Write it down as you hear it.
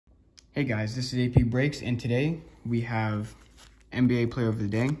Hey guys, this is AP Breaks, and today we have NBA Player of the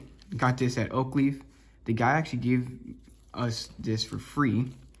Day. Got this at Oakleaf. The guy actually gave us this for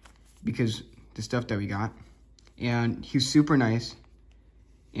free because the stuff that we got, and he was super nice.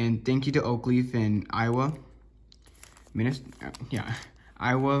 And thank you to Oakleaf in Iowa,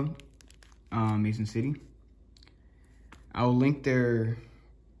 Iowa, Mason City. I'll link their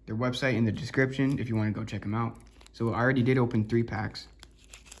website in the description if you want to go check them out. So I already did open 3 packs.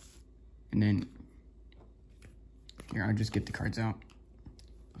 And then, here, I'll just get the cards out.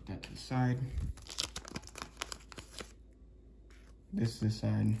 Put that to the side. This to the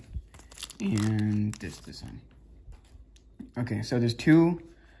side. And this to the side. Okay, so there's 2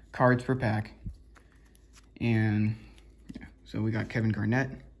 cards per pack. And, yeah, so we got Kevin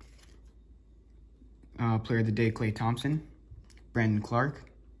Garnett. Player of the Day, Klay Thompson. Brandon Clark.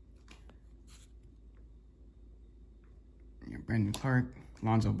 Yeah, Brandon Clark.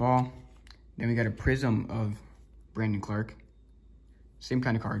 Lonzo Ball. Then we got a prism of Brandon Clark. Same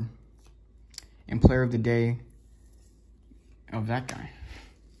kind of card. And Player of the Day of that guy.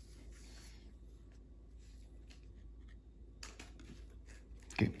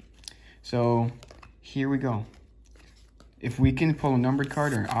 Okay. So, here we go. If we can pull a numbered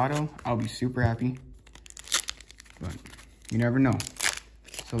card or an auto, I'll be super happy. But you never know.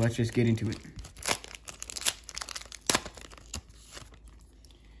 So let's just get into it.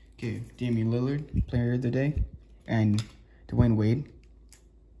 Okay, Damian Lillard, Player of the Day, and Dwayne Wade.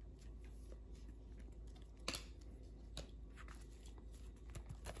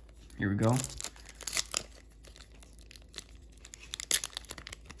 Here we go.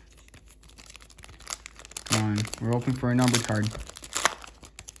 Come on, we're open for a numbered card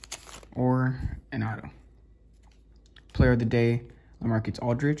or an auto. Player of the Day, LaMarcus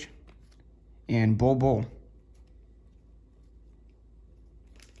Aldridge, and Bull.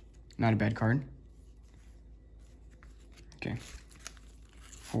 Not a bad card. Okay.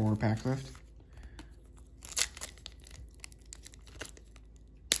 4 packs left.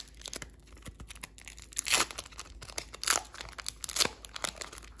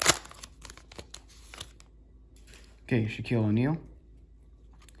 Okay, Shaquille O'Neal.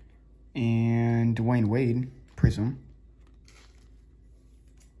 And Dwayne Wade, Prism.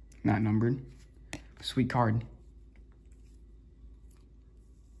 Not numbered. Sweet card.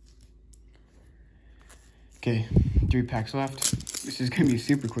 Okay, 3 packs left. This is going to be a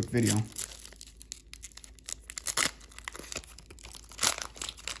super quick video.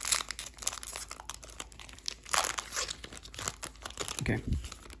 Okay.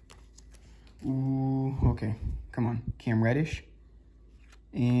 Ooh, okay. Come on. Cam Reddish.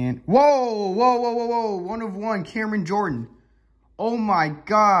 And, whoa! 1 of 1, Cameron Jordan. Oh my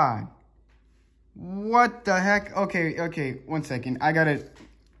God. What the heck? Okay, 1 second. I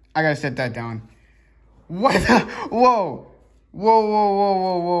gotta set that down. What the? Whoa.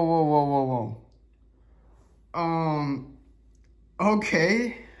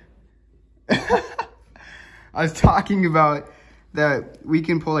 Okay. I was talking about that we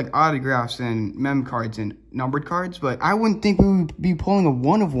can pull like autographs and mem cards and numbered cards, but I wouldn't think we would be pulling a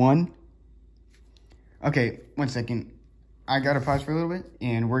 1 of 1. Okay, 1 second. I gotta pause for a little bit,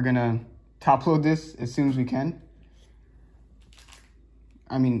 and we're gonna top load this as soon as we can.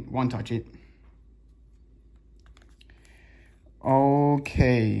 I mean, one touch it.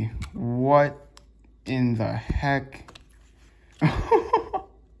 Okay, what in the heck?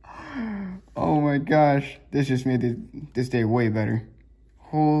 Oh my gosh, this just made this day way better.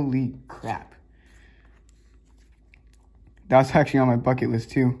 Holy crap. That was actually on my bucket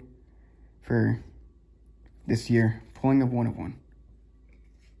list too for this year, pulling a 1 of 1.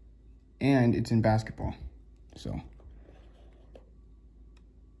 And it's in basketball, so.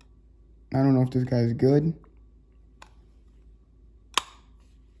 I don't know if this guy's good.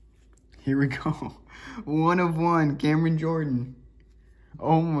 Here we go. 1 of 1, Cameron Jordan.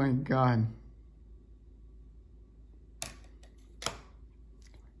 Oh my God.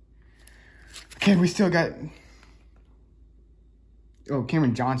 Okay, we still got... Oh,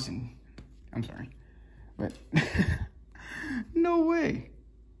 Cameron Johnson. I'm sorry. But... no way.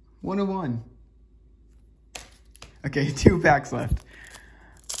 1 of 1. Okay, 2 packs left.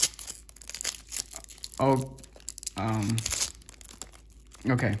 Oh,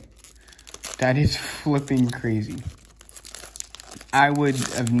 okay. That is flipping crazy. I would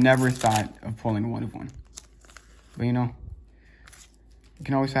have never thought of pulling a 1 of 1. But you know, it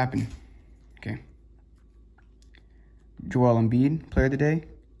can always happen. Okay. Joel Embiid, Player of the Day.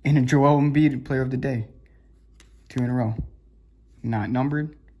 And a Joel Embiid, Player of the Day. 2 in a row. Not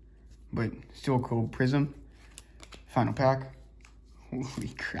numbered, but still a cool prism. Final pack. Holy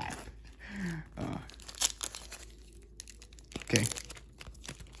crap. Okay.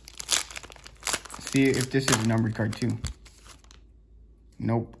 See if this is a numbered card too.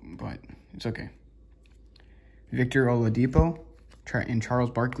 Nope, but it's okay. Victor Oladipo and Charles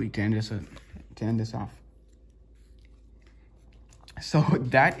Barkley to end this off. So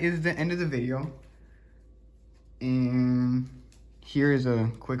that is the end of the video. And here is a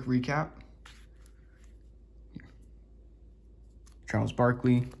quick recap. Charles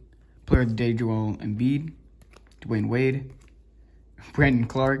Barkley, Player of the Day Joel Embiid, Dwayne Wade, Brandon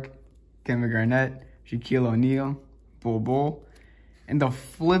Clark, Kevin Garnett, Shaquille O'Neal, Bull, and the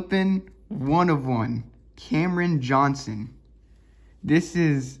flippin' 1/1, Cameron Johnson. This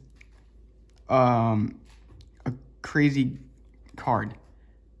is a crazy card.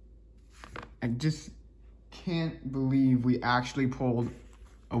 I just can't believe we actually pulled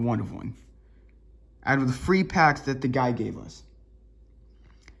a 1/1 out of the free packs that the guy gave us.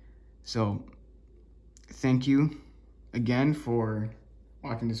 So, thank you again for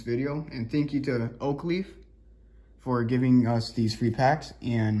watching this video, and thank you to Oakleaf for giving us these free packs,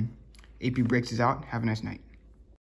 and AP Breaks is out. Have a nice night.